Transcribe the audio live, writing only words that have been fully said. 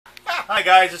Hi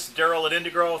guys, this is Daryl at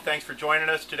Inda-Gro. Thanks for joining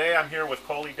us. Today I'm here with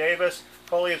Colle Davis.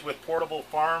 Colle is with Portable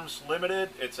Farms Ltd.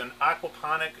 It's an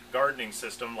aquaponic gardening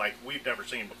system like we've never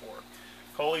seen before.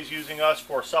 Colle's using us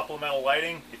for supplemental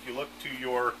lighting. If you look to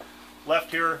your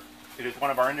left here, it is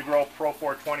one of our Inda-Gro Pro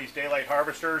 420s daylight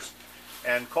harvesters.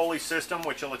 And Colle's system,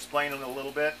 which he'll explain in a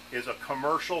little bit, is a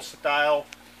commercial style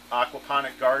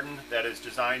aquaponic garden that is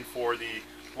designed for the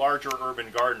larger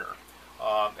urban gardener.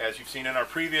 As you've seen in our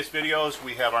previous videos,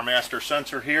 we have our master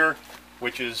sensor here,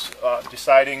 which is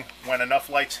deciding when enough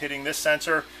light's hitting this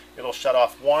sensor, it'll shut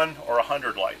off 1 or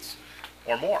 100 lights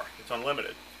or more. It's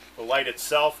unlimited. The light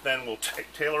itself then will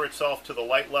tailor itself to the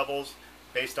light levels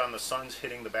based on the sun's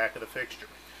hitting the back of the fixture.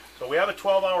 So we have a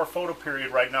 12-hour photo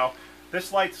period right now.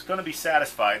 This light's going to be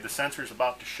satisfied. The sensor's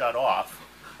about to shut off.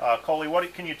 Colle,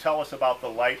 what can you tell us about the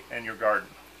light in your garden?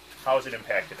 How has it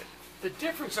impacted it? The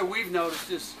difference that we've noticed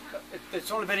is,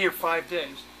 it's only been here 5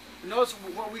 days. Notice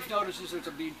what we've noticed is there's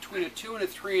between a 2 and a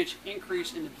 3 inch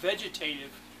increase in the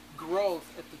vegetative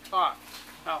growth at the top.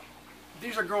 Now,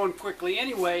 these are growing quickly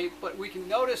anyway, but we can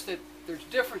notice that there's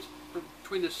difference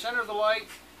between the center of the light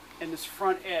and this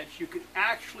front edge. You can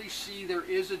actually see there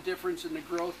is a difference in the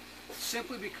growth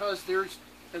simply because there's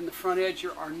in the front edge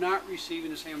you are not receiving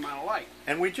the same amount of light.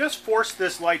 And we just forced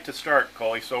this light to start,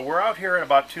 Colle. So we're out here at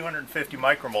about 250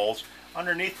 micromoles.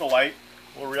 Underneath the light,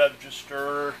 we'll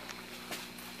register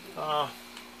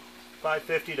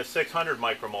 550 to 600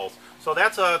 micromoles. So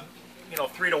that's a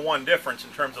 3-to-1 difference in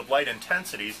terms of light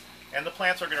intensities, and the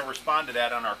plants are going to respond to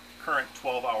that on our current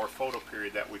 12-hour photo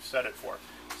period that we've set it for.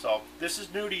 So this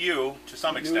is new to you to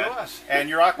some extent, new to us. And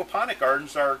your aquaponic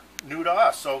gardens are new to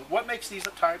us. So what makes these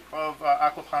type of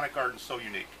aquaponic gardens so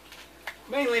unique?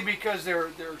 Mainly because they're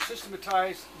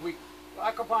systematized.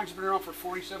 Aquaponic's been around for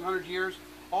 4,700 years.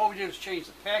 All we did was change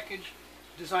the package,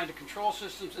 design the control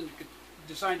systems, and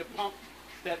design a pump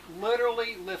that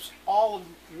literally lifts all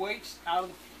the weights out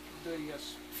of the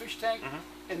fish tank.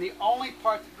 And the only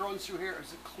part that runs through here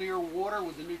is the clear water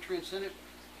with the nutrients in it.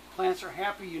 Plants are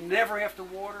happy. You never have to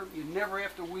water. You never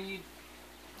have to weed.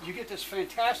 You get this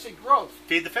fantastic growth.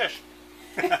 Feed the fish.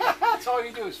 That's all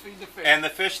you do is feed the fish. And the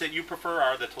fish that you prefer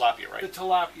are the tilapia, right? The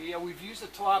tilapia, yeah. We've used the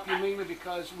tilapia mainly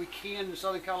because we can in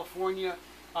Southern California.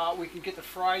 We can get the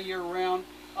fry year-round.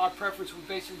 Our preference would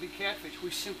basically be catfish.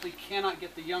 We simply cannot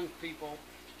get the young people,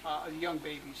 the young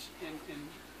babies.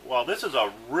 Well, this is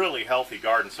a really healthy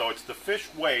garden. So it's the fish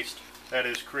waste that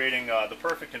is creating the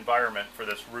perfect environment for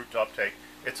this root uptake.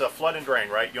 It's a flood and drain,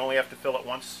 right? You only have to fill it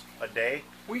once a day?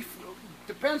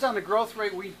 Depends on the growth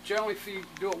rate. We generally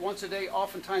do it once a day.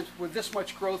 Oftentimes, with this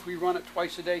much growth, we run it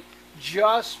twice a day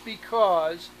just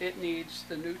because it needs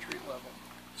the nutrient level.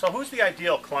 So who's the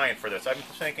ideal client for this? I'm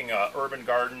thinking urban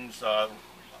gardens,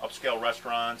 upscale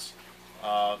restaurants,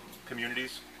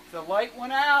 communities. The light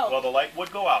went out. Well, the light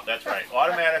would go out, that's right.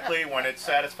 Automatically, when it's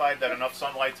satisfied that enough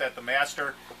sunlight's at the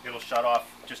master, it'll shut off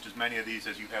just as many of these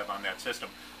as you have on that system.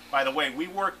 By the way, we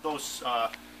work those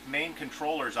main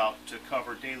controllers out to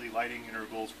cover daily lighting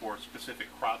intervals for specific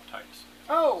crop types.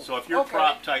 Oh, so if your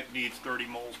crop type needs 30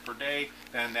 moles per day,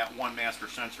 then that one master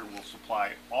sensor will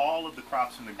supply all of the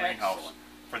crops in the greenhouse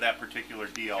for that particular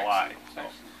DLI. So,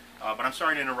 but I'm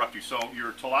sorry to interrupt you. So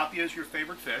your tilapia is your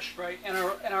favorite fish. Right, and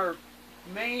our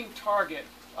main target,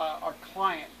 our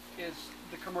client, is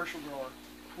the commercial grower,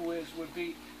 who would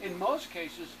be, in most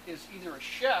cases, is either a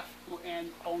chef who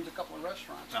owns a couple of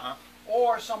restaurants,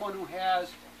 or someone who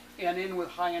has an inn with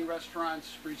high-end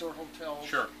restaurants, resort hotels,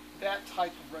 that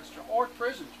type of restaurant, or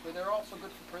prisons, but they're also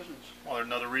good for prisons. Well,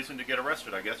 another reason to get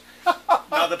arrested, I guess.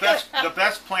 Now, the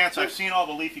best plants, I've seen all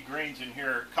the leafy greens in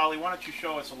here. Colle, why don't you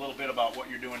show us a little bit about what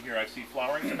you're doing here? I see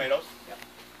flowering tomatoes.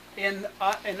 In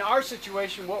our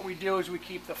situation, what we do is we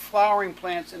keep the flowering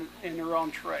plants in their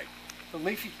own tray. The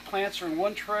leafy plants are in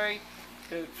one tray,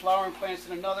 the flowering plants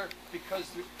in another, because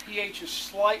the pH is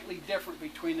slightly different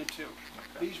between the two.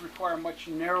 These require a much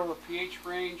narrower pH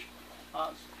range,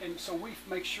 and so we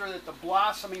make sure that the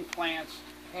blossoming plants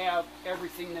have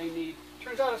everything they need.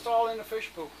 Turns out it's all in the fish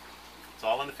poop. It's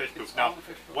all in the fish poop. Now,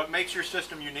 what makes your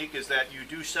system unique is that you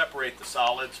do separate the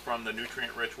solids from the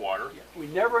nutrient-rich water. Yeah. We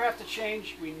never have to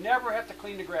change, we never have to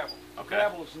clean the gravel. The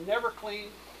gravel is never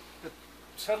cleaned. The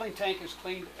settling tank is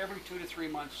cleaned every 2 to 3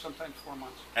 months, sometimes 4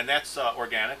 months. And that's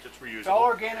organic, it's reusable? It's all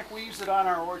organic, we use it on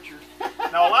our orchard.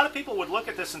 Now, a lot of people would look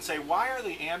at this and say, why are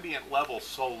the ambient levels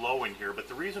so low in here? But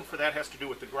the reason for that has to do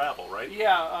with the gravel, right?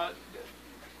 Yeah,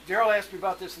 Daryl asked me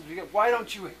about this, why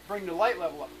don't you bring the light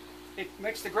level up? It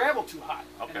makes the gravel too hot.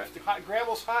 And if the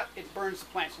gravel's hot, it burns the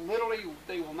plants. Literally,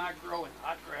 they will not grow in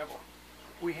hot gravel.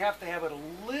 we have to have it a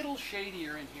little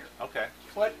shadier in here. Okay.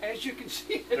 But as you can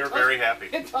see, They're very happy.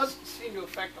 It doesn't seem to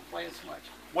affect the plants much.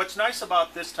 What's nice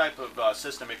about this type of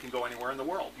system, it can go anywhere in the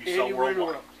world. You sell Anywhere in the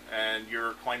worldwide. world. And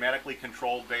you're climatically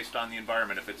controlled based on the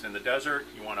environment. If it's in the desert,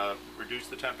 you want to reduce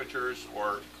the temperatures,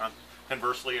 or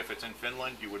conversely, if it's in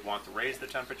Finland, you would want to raise the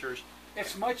temperatures.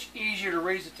 It's much easier to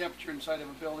raise the temperature inside of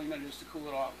a building than it is to cool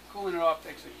it off. Cooling it off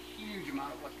takes a huge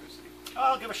amount of electricity.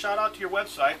 I'll give a shout out to your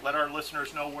website. Let our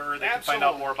listeners know where they can find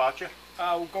out more about you.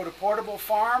 We'll go to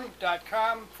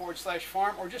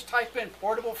portablefarm.com/farm, or just type in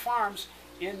Portable Farms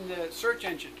in the search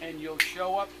engine and you'll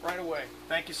show up right away.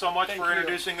 Thank you so much for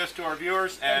introducing this to our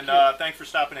viewers, and Thank you. thanks for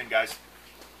stopping in, guys.